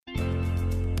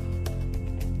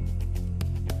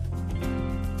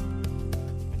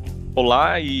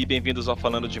Olá e bem-vindos ao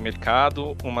Falando de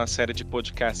Mercado, uma série de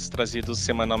podcasts trazidos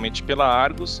semanalmente pela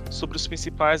Argos sobre os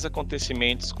principais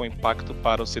acontecimentos com impacto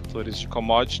para os setores de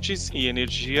commodities e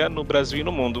energia no Brasil e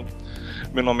no mundo.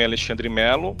 Meu nome é Alexandre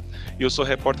Melo e eu sou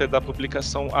repórter da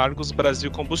publicação Argos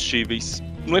Brasil Combustíveis.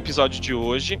 No episódio de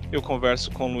hoje, eu converso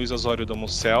com Luiz Osório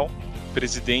Domucel,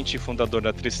 presidente e fundador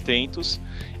da 3tentos,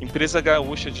 empresa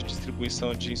gaúcha de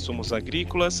distribuição de insumos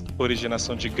agrícolas,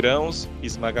 originação de grãos e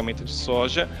esmagamento de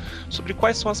soja, sobre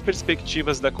quais são as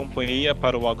perspectivas da companhia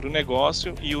para o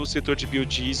agronegócio e o setor de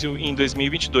biodiesel em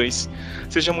 2022.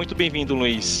 Seja muito bem-vindo,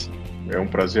 Luiz. É um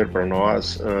prazer para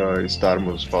nós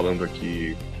estarmos falando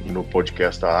aqui no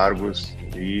podcast da Argos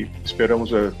e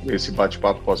esperamos esse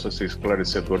bate-papo possa ser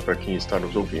esclarecedor para quem está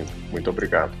nos ouvindo. Muito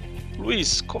obrigado.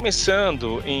 Luiz,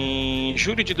 começando, em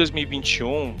julho de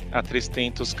 2021, a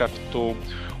 3tentos captou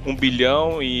 1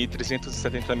 bilhão e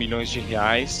 370 milhões de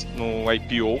reais no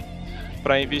IPO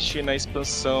para investir na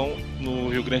expansão no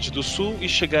Rio Grande do Sul e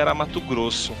chegar a Mato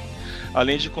Grosso,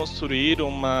 além de construir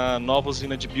uma nova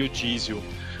usina de biodiesel.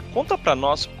 Conta para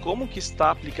nós como que está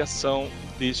a aplicação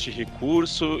deste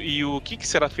recurso e o que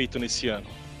será feito nesse ano.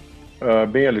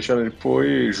 Bem, Alexandre,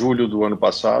 foi julho do ano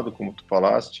passado, como tu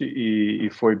falaste, e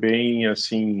foi bem,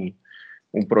 assim,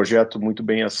 um projeto muito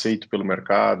bem aceito pelo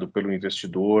mercado, pelo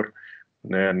investidor,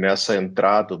 né, nessa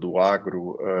entrada do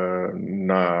agro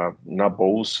na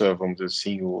bolsa, vamos dizer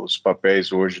assim, os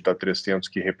papéis hoje da 3tentos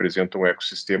que representam um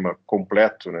ecossistema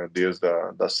completo, né, desde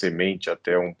da semente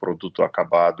até um produto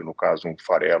acabado, no caso um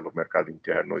farelo, mercado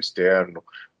interno ou externo,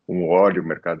 um óleo,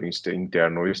 mercado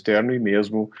interno ou externo, e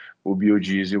mesmo o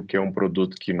biodiesel, que é um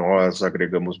produto que nós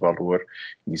agregamos valor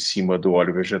em cima do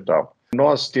óleo vegetal.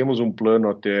 Nós temos um plano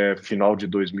até final de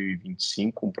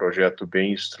 2025, um projeto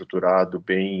bem estruturado,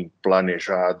 bem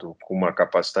planejado, com uma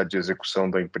capacidade de execução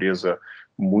da empresa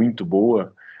muito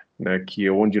boa, né, que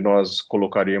é onde nós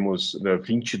colocaremos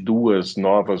 22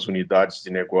 novas unidades de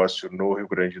negócio no Rio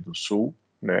Grande do Sul,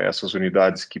 né, essas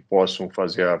unidades que possam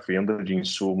fazer a venda de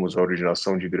insumos, a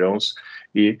originação de grãos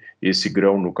e esse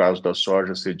grão, no caso da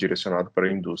soja, ser direcionado para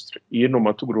a indústria. E no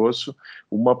Mato Grosso,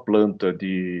 uma planta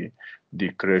de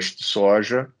crush de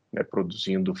soja, né,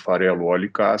 produzindo farelo, óleo e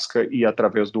casca, e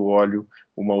através do óleo,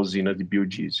 uma usina de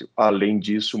biodiesel. Além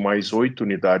disso, mais 8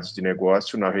 unidades de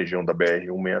negócio na região da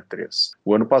BR-163.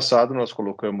 O ano passado, nós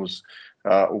colocamos,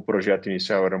 o projeto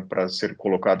inicial era para ser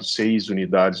colocado 6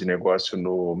 unidades de negócio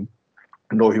no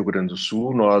Rio Grande do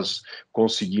Sul. Nós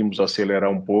conseguimos acelerar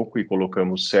um pouco e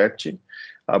colocamos 7.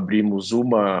 Abrimos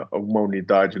uma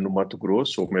unidade no Mato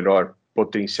Grosso, ou melhor,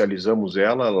 potencializamos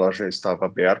ela já estava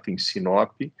aberta em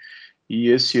Sinop, e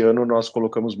esse ano nós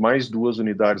colocamos mais 2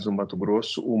 unidades no Mato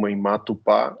Grosso, uma em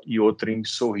Matupá e outra em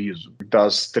Sorriso,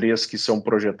 das 3 que são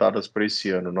projetadas para esse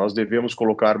ano. Nós devemos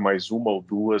colocar mais 1 ou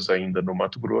 2 ainda no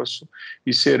Mato Grosso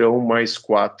e serão mais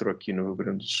 4 aqui no Rio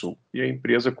Grande do Sul. E a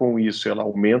empresa, com isso, ela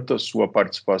aumenta a sua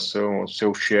participação, o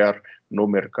seu share no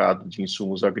mercado de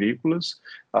insumos agrícolas,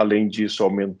 além disso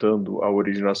aumentando a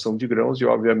originação de grãos e,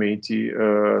 obviamente,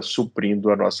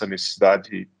 suprindo a nossa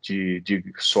necessidade de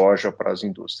soja para as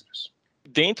indústrias.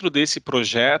 Dentro desse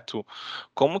projeto,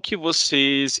 como que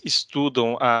vocês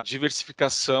estudam a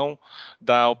diversificação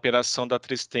da operação da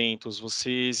 3tentos?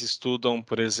 Vocês estudam,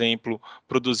 por exemplo,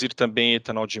 produzir também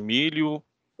etanol de milho?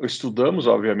 Estudamos,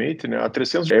 obviamente, né? A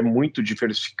 300 é muito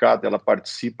diversificada, ela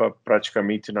participa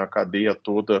praticamente na cadeia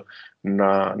toda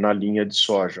na linha de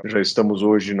soja. Já estamos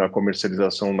hoje na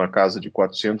comercialização na casa de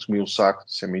 400 mil sacos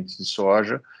de sementes de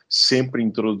soja, sempre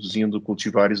introduzindo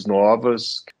cultivares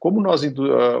novas. Como nós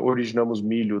originamos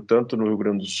milho tanto no Rio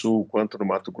Grande do Sul quanto no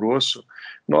Mato Grosso,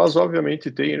 nós,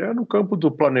 obviamente, no campo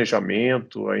do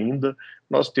planejamento ainda,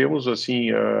 nós temos, assim,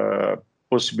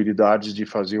 possibilidades de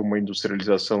fazer uma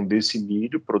industrialização desse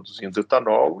milho, produzindo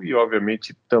etanol e,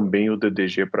 obviamente, também o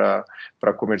DDG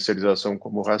para comercialização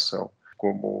como ração.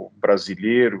 Como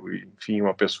brasileiro, enfim,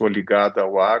 uma pessoa ligada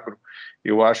ao agro,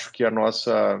 eu acho que a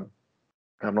nossa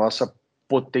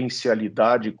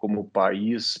potencialidade como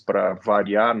país para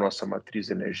variar nossa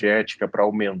matriz energética, para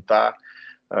aumentar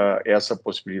essa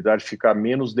possibilidade, ficar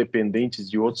menos dependentes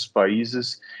de outros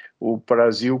países. O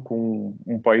Brasil, com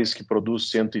um país que produz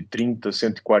 130,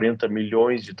 140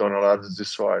 milhões de toneladas de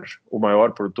soja, o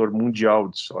maior produtor mundial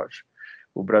de soja.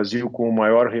 O Brasil com o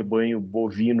maior rebanho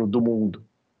bovino do mundo,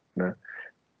 né?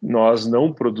 Nós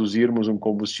não produzirmos um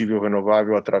combustível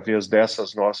renovável através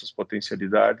dessas nossas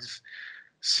potencialidades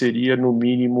seria, no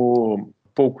mínimo,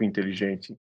 pouco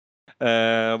inteligente.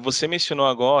 Você mencionou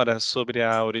agora sobre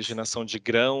a originação de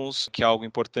grãos, que é algo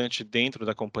importante dentro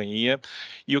da companhia,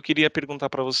 e eu queria perguntar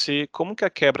para você como que a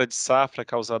quebra de safra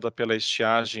causada pela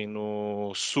estiagem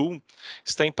no sul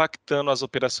está impactando as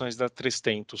operações da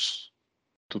 3tentos?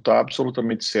 Tu está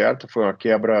absolutamente certo, foi uma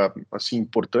quebra assim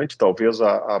importante, talvez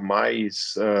a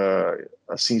mais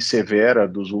assim severa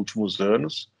dos últimos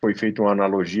anos. Foi feita uma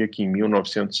analogia que em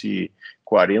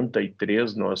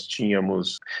 1943 nós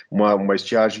tínhamos uma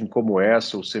estiagem como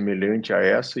essa ou semelhante a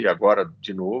essa, e agora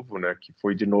de novo, né, que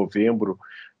foi de novembro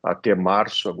até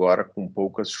março agora com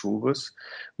poucas chuvas,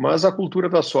 mas a cultura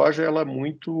da soja ela é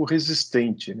muito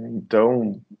resistente, né?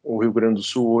 Então o Rio Grande do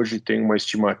Sul hoje tem uma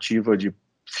estimativa de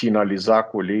finalizar a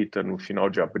colheita no final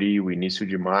de abril, início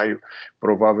de maio,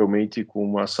 provavelmente com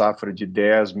uma safra de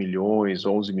 10 milhões,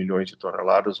 11 milhões de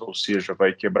toneladas, ou seja,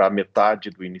 vai quebrar metade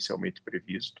do inicialmente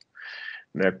previsto.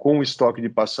 Né, com o estoque de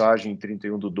passagem em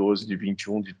 31/12 de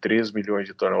 21 de 3 milhões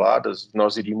de toneladas,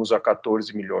 nós iríamos a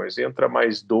 14 milhões. Entra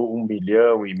mais 1,5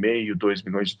 milhão, 2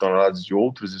 milhões de toneladas de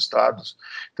outros estados.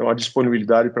 Então, a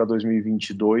disponibilidade para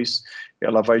 2022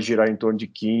 ela vai girar em torno de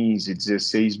 15,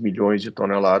 16 milhões de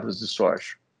toneladas de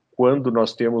soja. Quando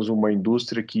nós temos uma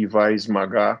indústria que vai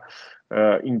esmagar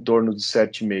em torno de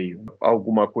 7,5.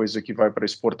 Alguma coisa que vai para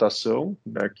exportação,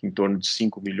 né, que em torno de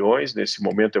 5 milhões, nesse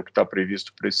momento é o que está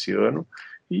previsto para esse ano,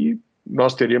 e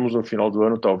nós teremos no final do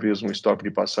ano talvez um estoque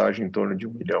de passagem em torno de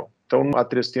 1 milhão. Então, a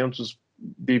 3tentos,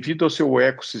 devido ao seu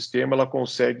ecossistema, ela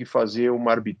consegue fazer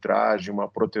uma arbitragem, uma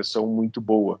proteção muito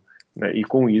boa, né, e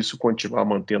com isso continuar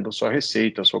mantendo a sua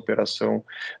receita, a sua operação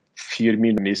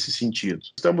firme nesse sentido.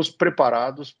 Estamos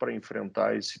preparados para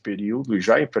enfrentar esse período, e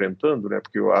já enfrentando, né,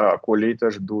 porque a colheita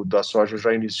da soja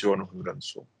já iniciou no Rio Grande do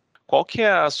Sul. Qual que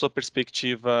é a sua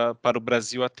perspectiva para o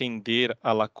Brasil atender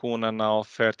a lacuna na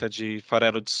oferta de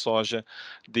farelo de soja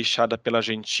deixada pela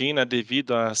Argentina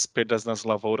devido às perdas nas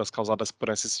lavouras causadas por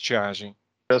essa estiagem?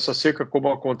 Essa seca, como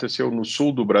aconteceu no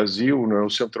sul do Brasil, né, o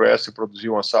centro-oeste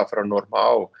produziu uma safra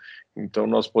normal, então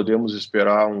nós podemos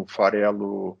esperar um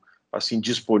farelo assim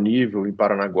disponível em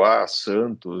Paranaguá,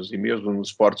 Santos e mesmo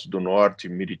nos portos do norte,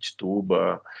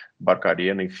 Miritituba,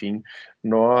 Barcarena, enfim,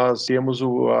 nós temos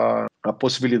a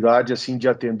possibilidade assim de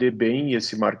atender bem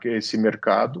esse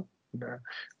mercado, né,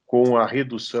 com a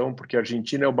redução, porque a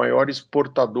Argentina é o maior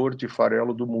exportador de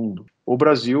farelo do mundo. O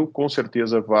Brasil, com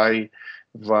certeza, vai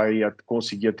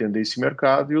conseguir atender esse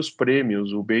mercado, e os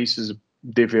prêmios, o basis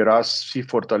deverá se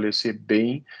fortalecer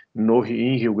bem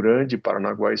em Rio Grande,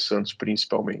 Paranaguá e Santos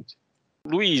principalmente.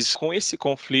 Luiz, com esse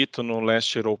conflito no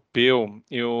leste europeu,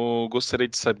 eu gostaria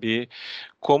de saber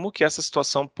como que essa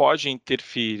situação pode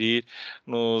interferir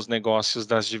nos negócios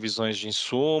das divisões de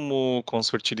insumo, com os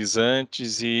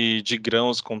fertilizantes e de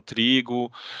grãos com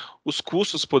trigo. Os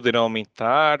custos poderão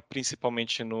aumentar,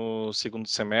 principalmente no segundo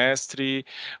semestre.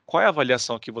 Qual é a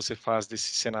avaliação que você faz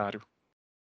desse cenário?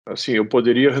 Assim, eu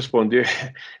poderia responder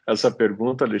essa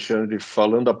pergunta, Alexandre,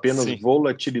 falando apenas Sim.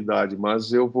 volatilidade,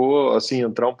 mas eu vou assim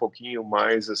entrar um pouquinho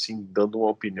mais assim dando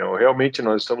uma opinião. Realmente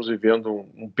nós estamos vivendo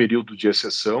um período de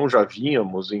exceção, já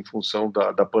vínhamos em função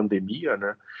da pandemia,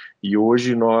 né? E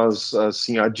hoje nós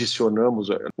assim adicionamos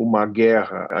uma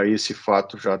guerra a esse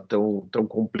fato já tão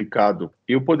complicado.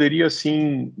 Eu poderia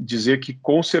assim dizer que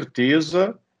com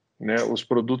certeza, né, os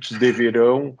produtos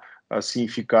deverão assim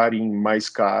ficarem mais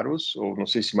caros, ou não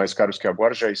sei se mais caros que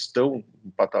agora, já estão em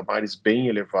patamares bem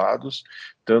elevados,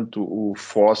 tanto o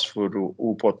fósforo,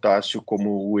 o potássio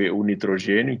como o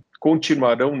nitrogênio,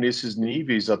 continuarão nesses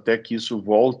níveis até que isso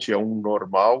volte a um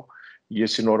normal, e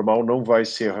esse normal não vai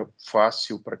ser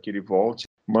fácil para que ele volte.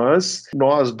 Mas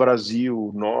nós,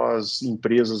 Brasil, nós,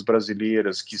 empresas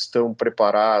brasileiras que estão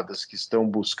preparadas, que estão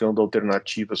buscando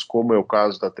alternativas, como é o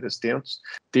caso da 3tentos,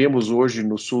 temos hoje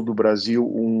no sul do Brasil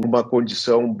uma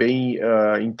condição bem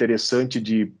interessante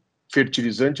de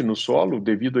fertilizante no solo,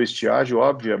 devido à estiagem.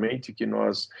 Obviamente que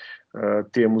nós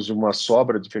temos uma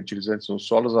sobra de fertilizantes nos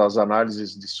solos, as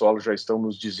análises de solo já estão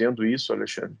nos dizendo isso,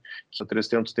 Alexandre, que a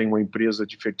 3tentos tem uma empresa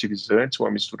de fertilizantes,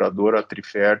 uma misturadora, a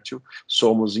Trifértil,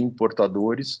 somos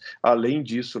importadores. Além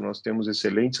disso, nós temos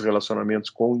excelentes relacionamentos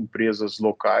com empresas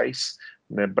locais,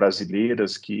 né,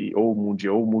 brasileiras ou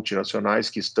multinacionais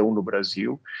que estão no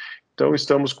Brasil. Então,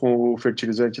 estamos com o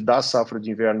fertilizante da safra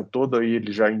de inverno, todo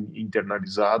ele já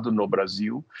internalizado no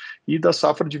Brasil, e da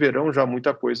safra de verão já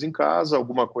muita coisa em casa,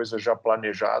 alguma coisa já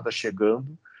planejada,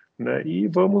 chegando, né? E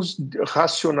vamos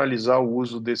racionalizar o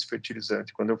uso desse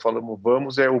fertilizante. Quando eu falo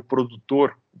vamos, é o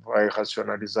produtor vai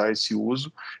racionalizar esse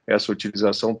uso, essa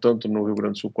utilização, tanto no Rio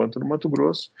Grande do Sul quanto no Mato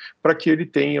Grosso, para que ele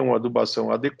tenha uma adubação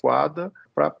adequada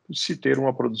para se ter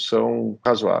uma produção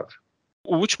razoável.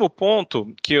 O último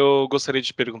ponto que eu gostaria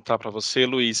de perguntar para você,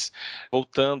 Luiz,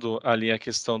 voltando ali à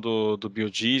questão do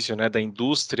biodiesel, né, da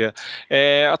indústria,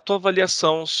 é a tua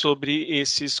avaliação sobre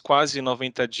esses quase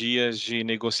 90 dias de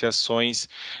negociações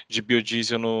de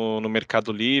biodiesel no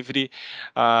Mercado Livre.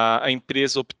 A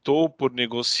empresa optou por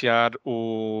negociar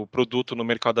o produto no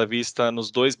mercado à vista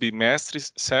nos 2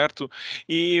 bimestres, certo?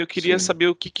 E eu queria Sim. saber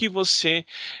o que você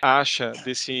acha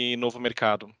desse novo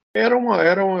mercado.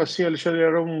 Assim, Alexandre,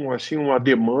 assim, uma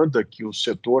demanda que o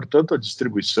setor, tanto a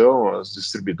distribuição, as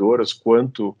distribuidoras,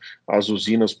 quanto as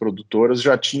usinas produtoras,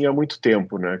 já tinha há muito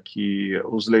tempo, né? Que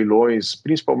os leilões,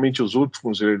 principalmente os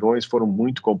últimos leilões, foram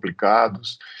muito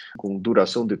complicados, com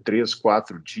duração de 3,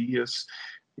 4 dias,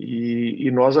 e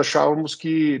nós achávamos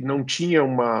que não tinha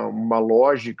uma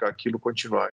lógica aquilo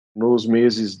continuar. Nos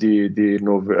meses de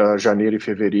janeiro e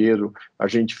fevereiro, a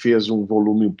gente fez um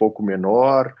volume um pouco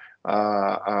menor.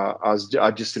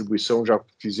 A distribuição, já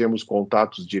fizemos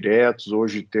contatos diretos,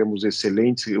 hoje temos um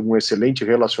excelente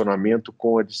relacionamento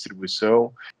com a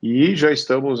distribuição e já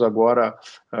estamos agora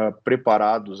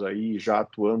preparados aí, já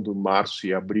atuando março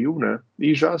e abril, né?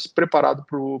 E já preparado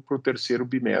para o terceiro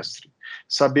bimestre.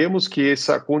 Sabemos que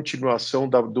essa continuação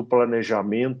do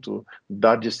planejamento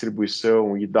da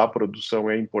distribuição e da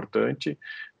produção é importante,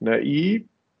 né? E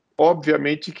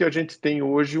obviamente que a gente tem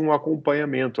hoje um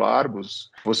acompanhamento. A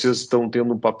Argos, vocês estão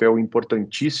tendo um papel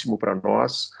importantíssimo para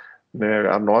nós, né?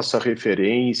 A nossa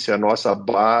referência, a nossa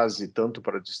base, tanto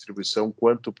para a distribuição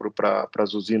quanto para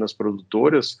as usinas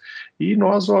produtoras, e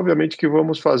nós, obviamente, que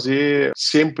vamos fazer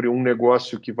sempre um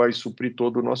negócio que vai suprir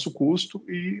todo o nosso custo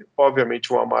e,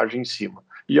 obviamente, uma margem em cima.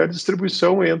 E a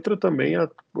distribuição entra também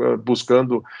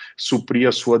buscando suprir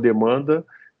a sua demanda,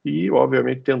 e,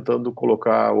 obviamente, tentando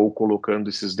colocando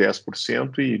esses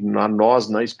 10% e nós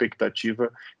na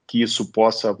expectativa que isso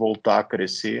possa voltar a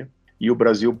crescer e o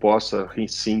Brasil possa,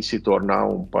 sim, se tornar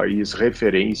um país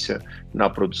referência na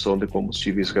produção de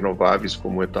combustíveis renováveis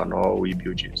como etanol e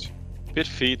biodiesel.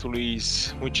 Perfeito,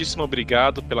 Luiz. Muitíssimo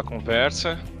obrigado pela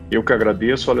conversa. Eu que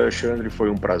agradeço, Alexandre, foi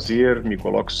um prazer, me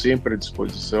coloco sempre à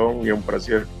disposição e é um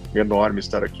prazer enorme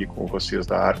estar aqui com vocês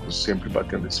da Arcos, sempre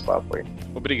batendo esse papo aí.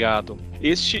 Obrigado.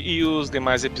 Este e os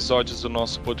demais episódios do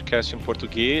nosso podcast em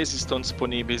português estão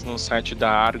disponíveis no site da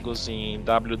Argos em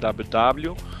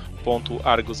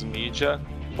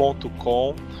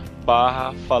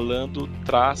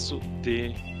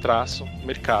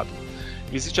www.argosmedia.com/falando-de-mercado.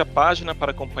 Visite a página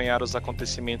para acompanhar os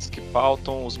acontecimentos que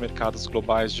pautam os mercados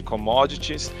globais de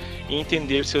commodities e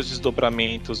entender seus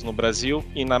desdobramentos no Brasil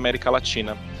e na América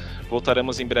Latina.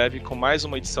 Voltaremos em breve com mais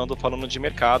uma edição do Falando de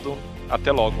Mercado. Até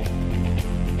logo!